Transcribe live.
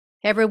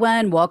Hey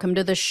everyone, welcome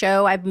to the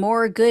show. I have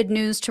more good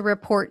news to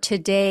report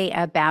today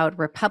about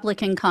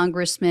Republican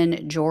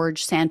Congressman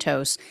George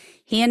Santos.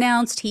 He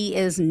announced he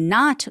is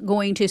not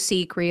going to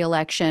seek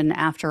re-election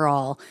after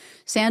all.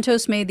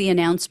 Santos made the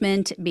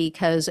announcement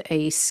because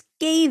a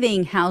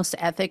scathing House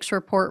ethics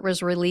report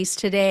was released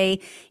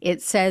today.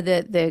 It said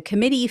that the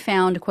committee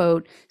found,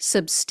 quote,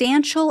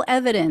 substantial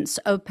evidence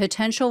of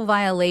potential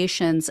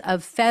violations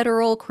of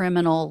federal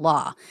criminal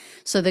law.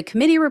 So the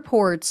committee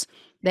reports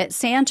that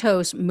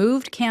Santos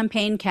moved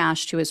campaign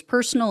cash to his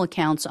personal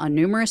accounts on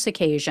numerous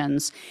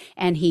occasions,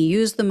 and he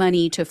used the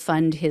money to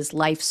fund his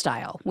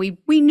lifestyle. We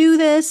knew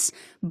this,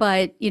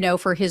 but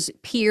for his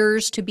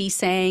peers to be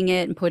saying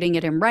it and putting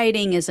it in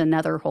writing is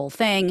another whole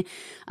thing.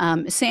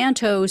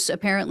 Santos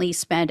apparently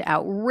spent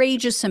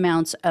outrageous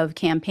amounts of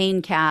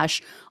campaign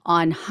cash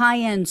on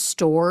high-end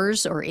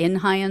stores or in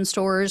high-end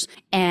stores,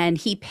 and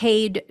he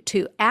paid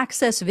to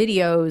access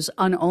videos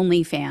on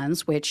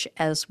OnlyFans, which,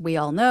 as we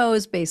all know,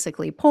 is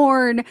basically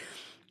porn.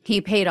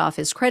 He paid off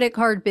his credit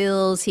card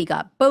bills. He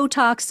got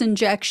Botox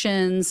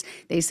injections.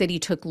 They said he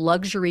took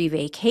luxury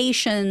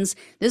vacations.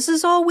 This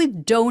is all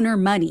with donor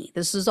money.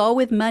 This is all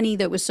with money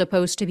that was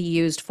supposed to be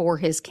used for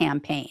his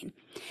campaign.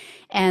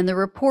 And the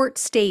report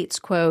states,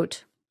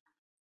 quote,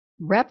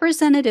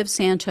 Representative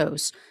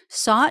Santos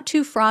sought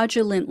to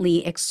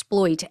fraudulently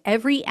exploit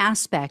every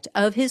aspect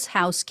of his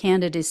House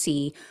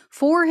candidacy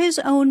for his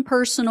own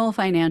personal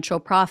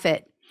financial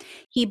profit.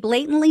 He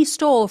blatantly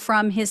stole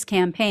from his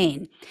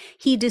campaign.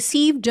 He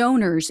deceived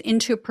donors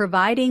into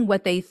providing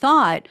what they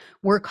thought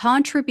were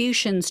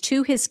contributions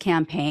to his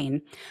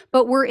campaign,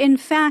 but were in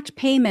fact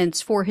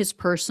payments for his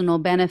personal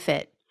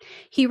benefit.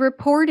 He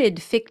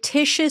reported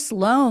fictitious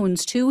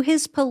loans to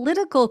his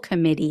political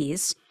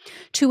committees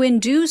to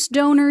induce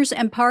donors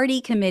and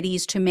party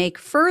committees to make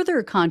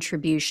further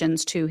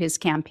contributions to his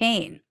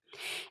campaign,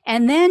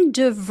 and then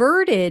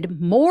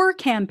diverted more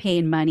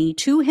campaign money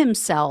to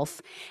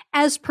himself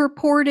as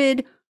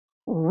purported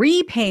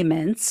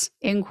repayments,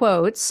 in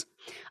quotes,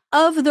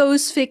 of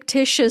those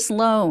fictitious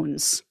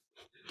loans.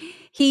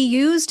 He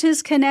used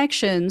his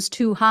connections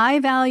to high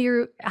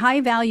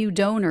value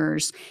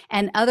donors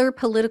and other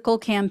political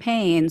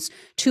campaigns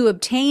to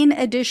obtain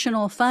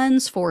additional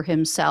funds for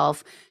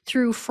himself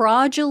through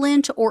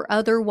fraudulent or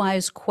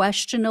otherwise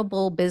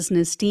questionable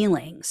business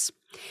dealings.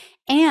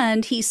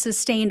 And he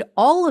sustained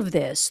all of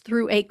this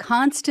through a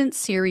constant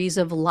series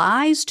of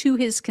lies to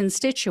his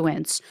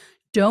constituents,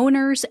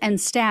 donors, and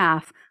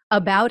staff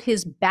about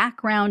his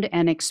background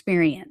and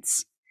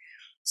experience.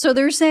 So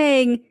they're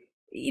saying,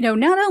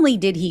 not only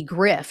did he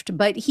grift,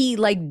 but he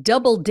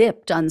double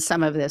dipped on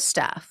some of this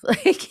stuff.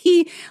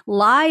 He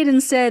lied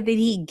and said that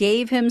he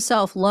gave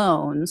himself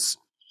loans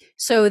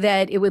so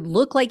that it would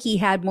look like he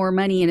had more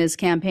money in his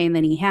campaign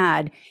than he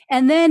had.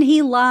 And then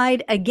he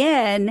lied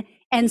again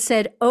and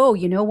said, oh,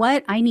 you know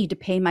what? I need to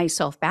pay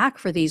myself back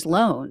for these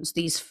loans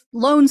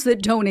that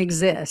don't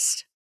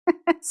exist.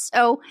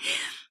 So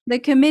the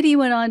committee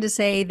went on to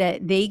say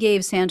that they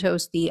gave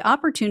Santos the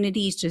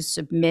opportunity to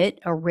submit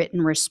a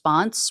written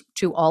response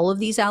to all of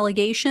these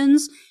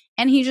allegations,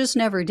 and he just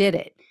never did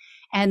it.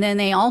 And then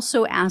they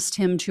also asked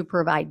him to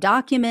provide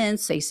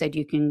documents. They said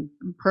you can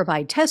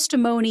provide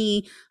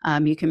testimony,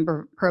 you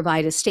can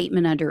provide a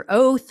statement under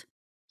oath.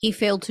 He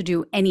failed to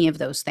do any of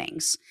those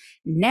things.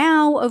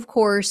 Now, of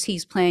course,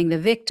 he's playing the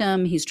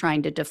victim. He's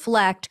trying to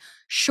deflect.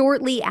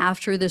 Shortly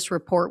after this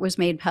report was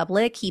made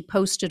public, he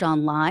posted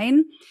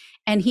online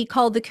and he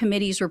called the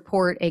committee's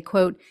report a,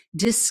 quote,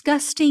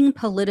 disgusting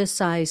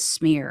politicized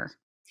smear.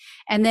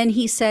 And then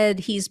he said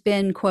he's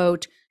been,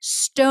 quote,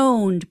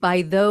 stoned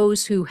by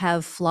those who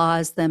have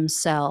flaws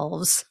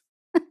themselves.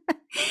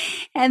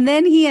 And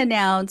then he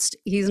announced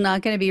he's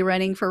not going to be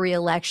running for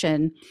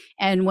re-election.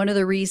 And one of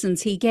the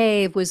reasons he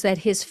gave was that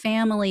his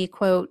family,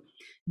 quote,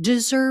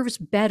 deserves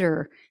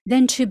better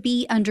than to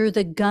be under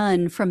the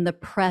gun from the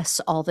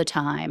press all the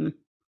time.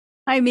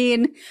 I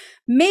mean,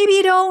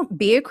 maybe don't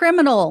be a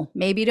criminal.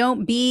 Maybe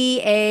don't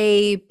be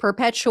a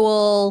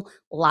perpetual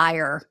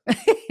liar.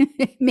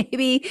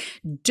 Maybe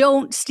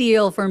don't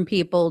steal from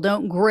people.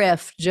 Don't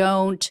grift.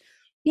 Don't,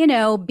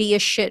 be a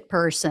shit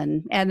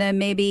person. And then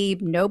maybe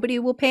nobody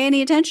will pay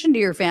any attention to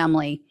your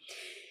family.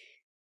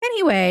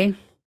 Anyway,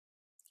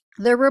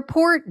 the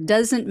report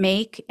doesn't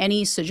make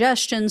any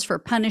suggestions for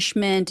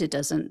punishment. It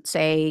doesn't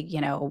say,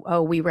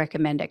 oh, we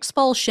recommend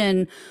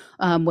expulsion.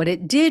 What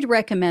it did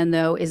recommend,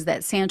 though, is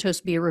that Santos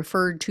be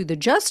referred to the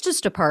Justice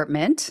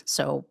Department.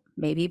 So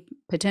maybe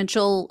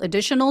potential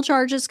additional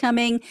charges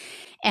coming.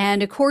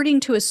 And according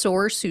to a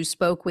source who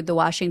spoke with the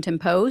Washington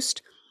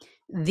Post,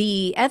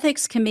 the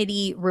Ethics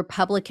Committee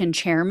Republican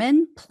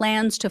chairman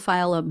plans to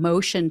file a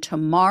motion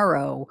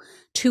tomorrow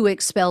to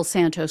expel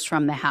Santos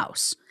from the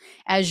House.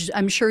 As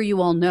I'm sure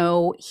you all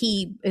know,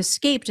 he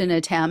escaped an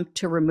attempt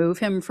to remove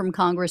him from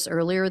Congress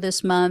earlier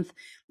this month.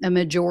 A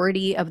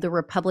majority of the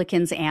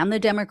Republicans and the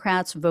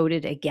Democrats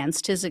voted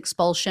against his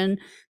expulsion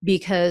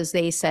because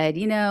they said,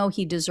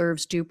 he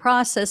deserves due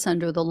process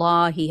under the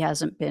law. He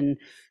hasn't been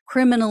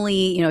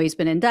criminally, he's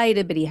been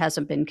indicted, but he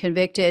hasn't been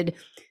convicted.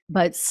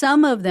 But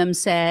some of them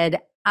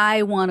said,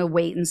 I want to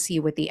wait and see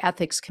what the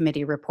ethics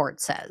committee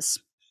report says.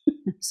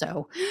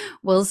 So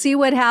we'll see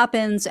what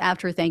happens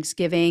after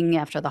Thanksgiving,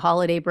 after the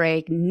holiday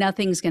break.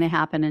 Nothing's going to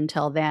happen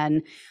until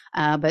then.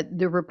 But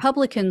the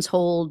Republicans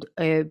hold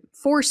a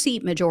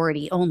 4-seat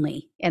majority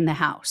only in the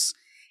House.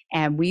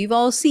 And we've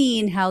all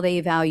seen how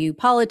they value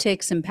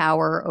politics and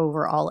power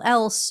over all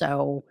else.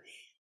 So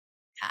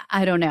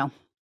I don't know.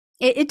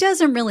 It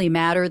doesn't really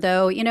matter,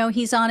 though.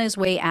 He's on his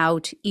way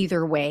out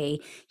either way.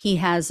 He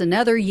has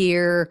another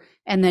year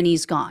and then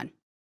he's gone.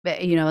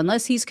 But,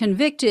 unless he's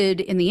convicted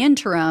in the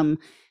interim,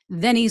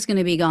 then he's going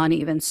to be gone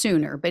even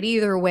sooner. But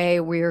either way,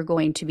 we're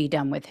going to be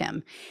done with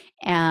him.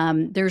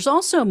 There's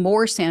also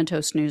more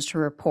Santos news to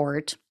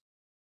report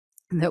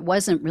that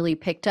wasn't really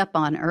picked up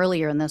on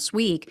earlier in this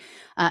week.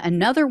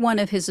 Another one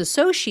of his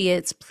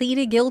associates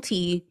pleaded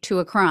guilty to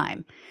a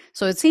crime.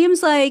 So it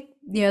seems like,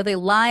 the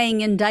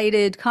lying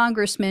indicted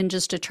congressman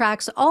just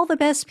attracts all the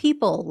best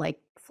people, like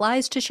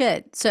flies to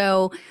shit.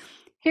 So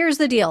here's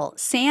the deal.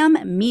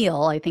 Sam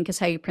Meal, I think is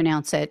how you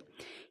pronounce it.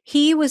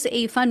 He was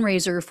a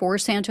fundraiser for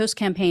Santos'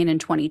 campaign in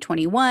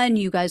 2021.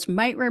 You guys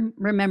might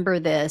remember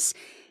this.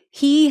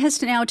 He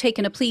has now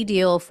taken a plea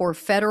deal for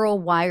federal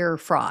wire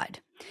fraud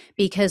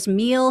because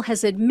Meal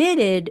has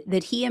admitted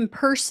that he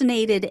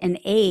impersonated an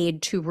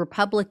aide to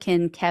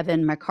Republican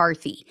Kevin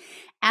McCarthy.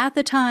 At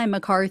the time,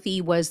 McCarthy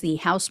was the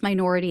House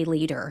Minority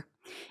Leader,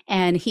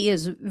 and he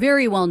is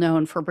very well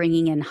known for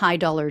bringing in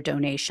high-dollar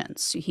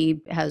donations.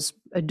 He has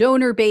a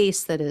donor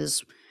base that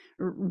is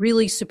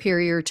really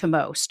superior to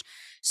most.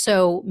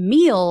 So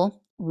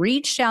Meal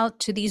reached out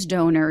to these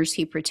donors.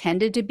 He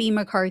pretended to be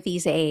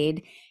McCarthy's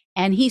aide,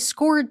 and he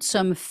scored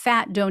some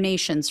fat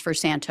donations for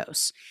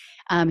Santos.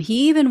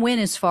 He even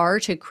went as far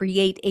to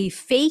create a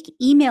fake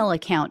email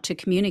account to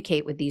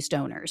communicate with these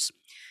donors.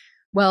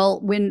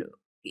 Well, when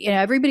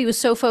everybody was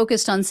so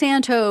focused on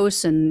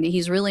Santos and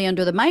he's really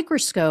under the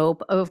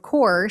microscope, of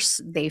course,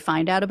 they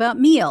find out about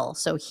Meal.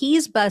 So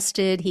he's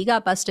busted. He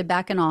got busted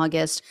back in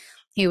August.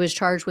 He was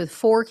charged with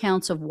 4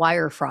 counts of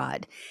wire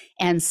fraud.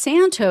 And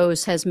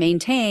Santos has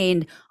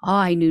maintained,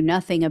 I knew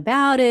nothing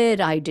about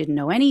it. I didn't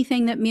know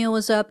anything that Meal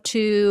was up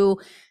to.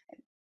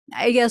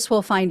 I guess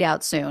we'll find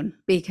out soon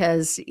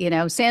because,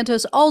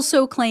 Santos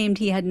also claimed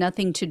he had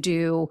nothing to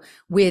do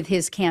with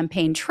his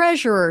campaign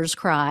treasurer's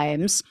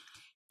crimes.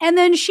 And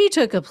then she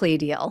took a plea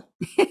deal,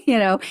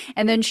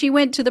 and then she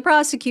went to the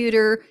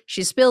prosecutor,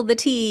 she spilled the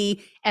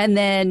tea, and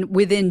then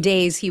within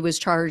days he was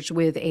charged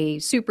with a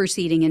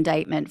superseding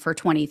indictment for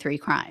 23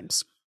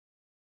 crimes.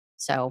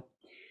 So,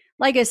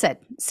 like I said,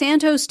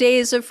 Santos'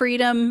 days of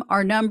freedom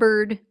are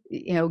numbered,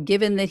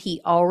 given that he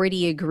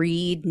already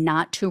agreed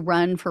not to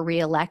run for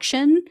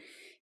re-election.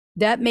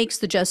 That makes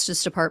the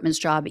Justice Department's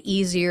job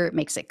easier. It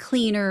makes it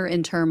cleaner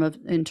in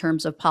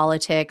terms of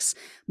politics.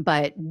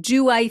 But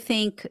do I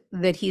think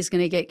that he's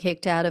going to get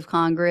kicked out of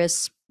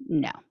Congress?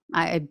 No.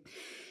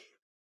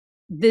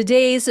 The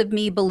days of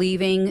me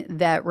believing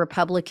that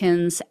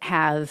Republicans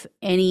have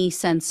any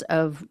sense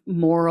of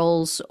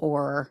morals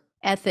or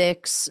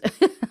ethics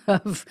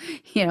of,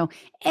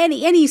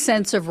 any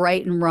sense of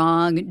right and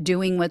wrong,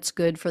 doing what's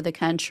good for the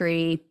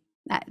country,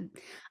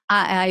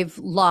 I've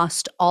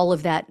lost all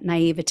of that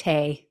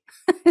naivete.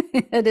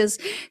 It has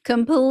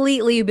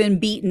completely been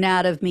beaten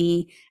out of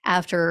me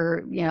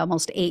after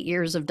almost 8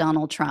 years of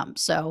Donald Trump.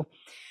 So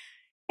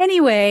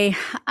anyway,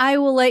 I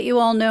will let you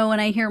all know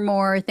when I hear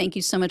more. Thank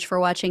you so much for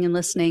watching and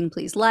listening.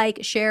 Please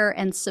like, share,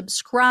 and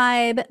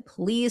subscribe.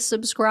 Please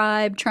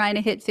subscribe. Trying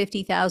to hit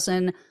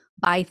 50,000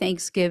 by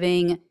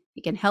Thanksgiving.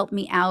 You can help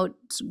me out.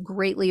 It's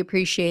greatly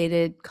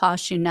appreciated.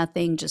 Costs you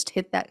nothing. Just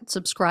hit that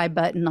subscribe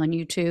button on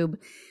YouTube.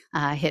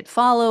 Hit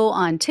follow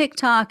on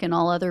TikTok and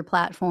all other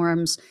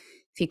platforms.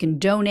 If you can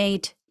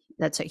donate,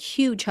 that's a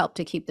huge help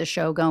to keep the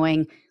show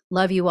going.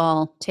 Love you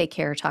all. Take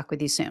care. Talk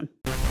with you soon.